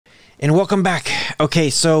And welcome back. Okay,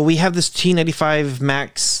 so we have this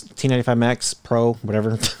T95Max Pro,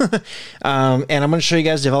 whatever. And I'm going to show you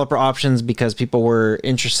guys developer options because people were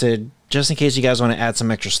interested, just in case you guys want to add some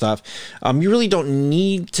extra stuff. You really don't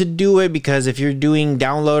need to do it because if you're doing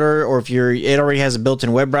downloader or if it already has a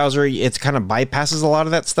built-in web browser, it's kind of bypasses a lot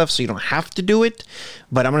of that stuff, so you don't have to do it.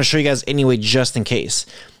 But I'm going to show you guys anyway, just in case.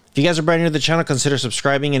 If you guys are brand new to the channel, consider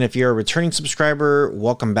subscribing. And if you're a returning subscriber,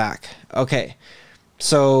 welcome back. Okay.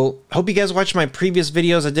 So hope you guys watched my previous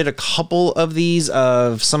videos. I did a couple of these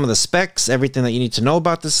of some of the specs, everything that you need to know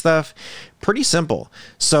about this stuff. Pretty simple.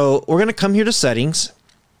 So we're going to come here to settings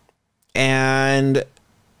and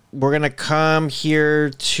we're going to come here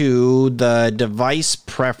to the device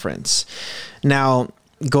preference. Now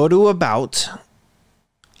go to about,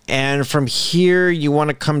 and from here you want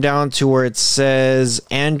to come down to where it says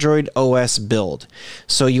Android OS build.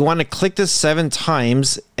 So you want to click this 7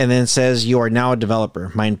 times and then it says you are now a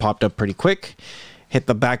developer. Mine popped up pretty quick. Hit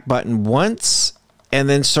the back button once and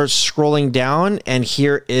then start scrolling down, and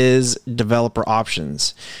here is developer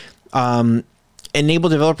options. Enable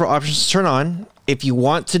developer options to turn on. If you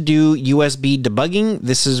want to do USB debugging,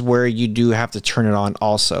 this is where you do have to turn it on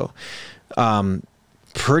also.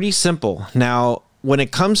 Pretty simple. Now when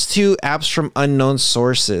it comes to apps from unknown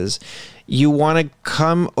sources, you want to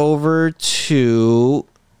come over to,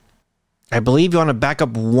 I believe you want to back up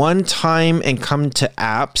one time and come to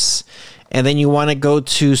apps, and then you want to go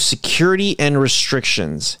to security and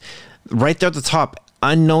restrictions. Right there at the top,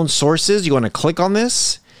 unknown sources, you want to click on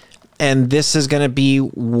this, and this is going to be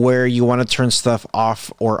where you want to turn stuff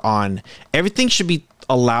off or on. Everything should be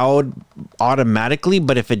allowed automatically,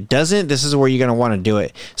 but if it doesn't, this is where you're going to want to do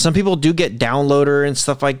it. Some people do get downloader and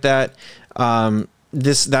stuff like that.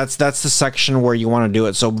 That's the section where you want to do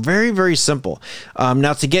it. So very simple.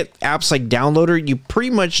 Now to get apps like downloader, you pretty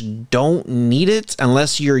much don't need it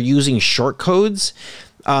unless you're using short codes.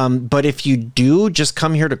 But if you do, just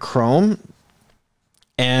come here to Chrome,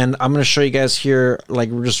 and I'm going to show you guys here, like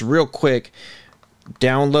just real quick,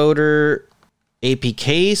 downloader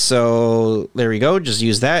APK. So there we go. Just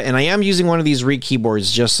use that. And I am using one of these Read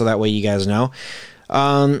keyboards just so that way you guys know.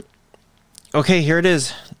 Okay, here it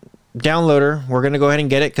is. Downloader. We're going to go ahead and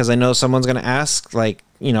get it because I know someone's going to ask, like,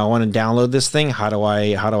 you know, I want to download this thing. How do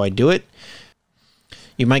I do it?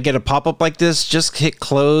 You might get a pop-up like this. Just hit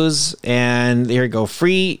close and there you go.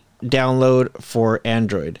 Free download for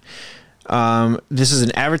Android. This is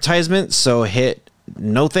an advertisement, so hit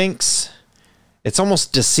no thanks. It's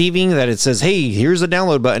almost deceiving that it says, hey, here's a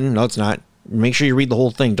download button. No, it's not. Make sure you read the whole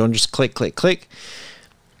thing. Don't just click.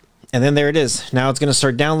 And then there it is. Now it's going to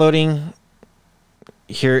start downloading.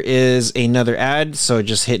 Here is another ad. So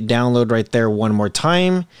just hit download right there one more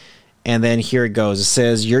time. And then here it goes. It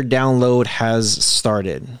says your download has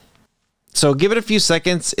started. So give it a few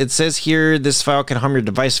seconds. It says here, this file can harm your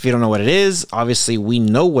device if you don't know what it is. Obviously, we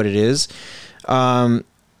know what it is.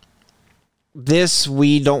 This,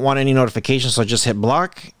 we don't want any notifications, so just hit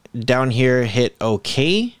block. Down here, hit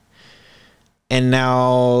OK. And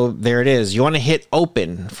now there it is. You want to hit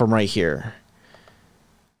open from right here.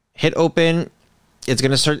 Hit open. It's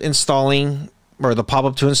going to start installing, or the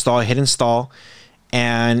pop-up to install. Hit install.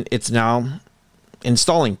 And it's now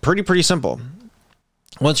installing. Pretty simple.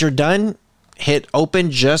 Once you're done, hit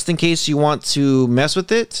open just in case you want to mess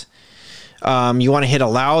with it. You want to hit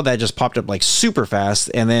allow. That just popped up like super fast,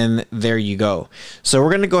 and then there you go. So we're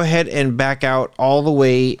going to go ahead and back out all the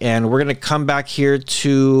way, and we're going to come back here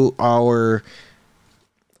to our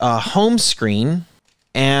home screen,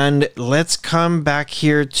 and let's come back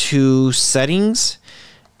here to settings,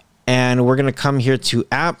 and we're going to come here to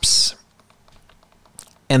apps,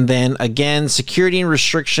 and then again security and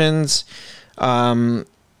restrictions, and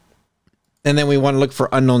then we want to look for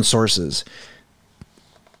unknown sources.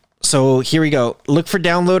 So here we go. Look for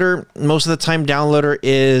downloader. Most of the time downloader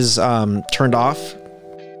is turned off.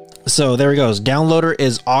 So there it goes. Downloader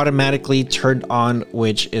is automatically turned on,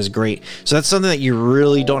 which is great. So that's something that you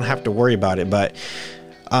really don't have to worry about it. But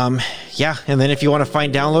yeah, and then if you want to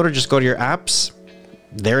find downloader, just go to your apps.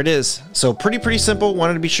 There it is. So pretty simple.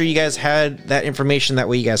 Wanted to be sure you guys had that information. That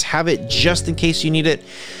way you guys have it just in case you need it.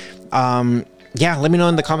 Yeah, let me know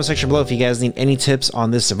in the comment section below if you guys need any tips on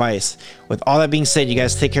this device. With all that being said, you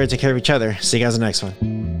guys take care of each other. See you guys in the next one.